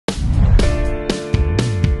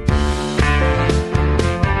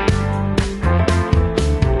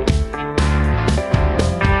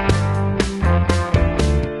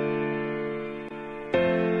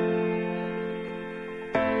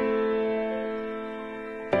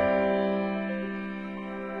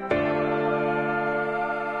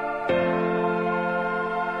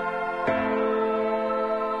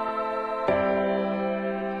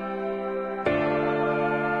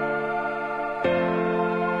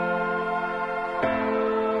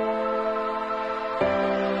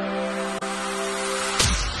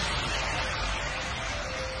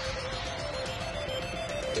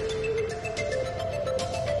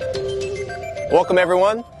Welcome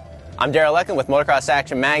everyone. I'm Darryl Lecken with Motocross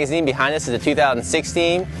Action Magazine. Behind us is a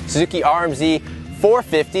 2016 Suzuki RMZ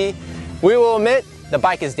 450. We will admit the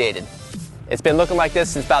bike is dated. It's been looking like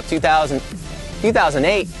this since about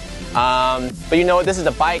 2008. But you know what? This is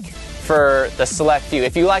a bike for the select few.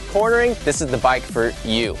 If you like cornering, this is the bike for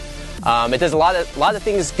you. It does a lot of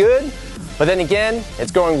things good, but then again,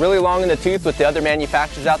 it's going really long in the tooth with the other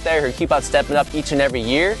manufacturers out there who keep on stepping up each and every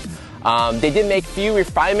year. They did make few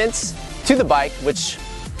refinements to the bike, which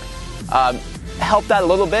helped out a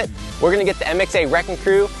little bit. We're going to get the MXA Wrecking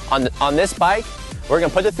Crew on this bike. We're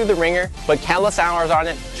going to put it through the ringer, put countless hours on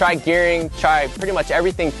it, try gearing, try pretty much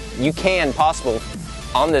everything you can possible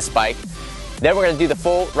on this bike. Then we're going to do the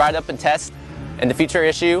full ride-up and test in the future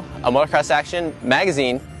issue of Motocross Action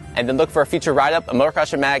Magazine, and then look for a future write-up at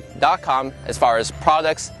motocrossmag.com as far as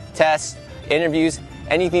products, tests, interviews,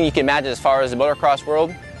 anything you can imagine as far as the motocross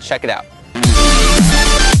world. Check it out.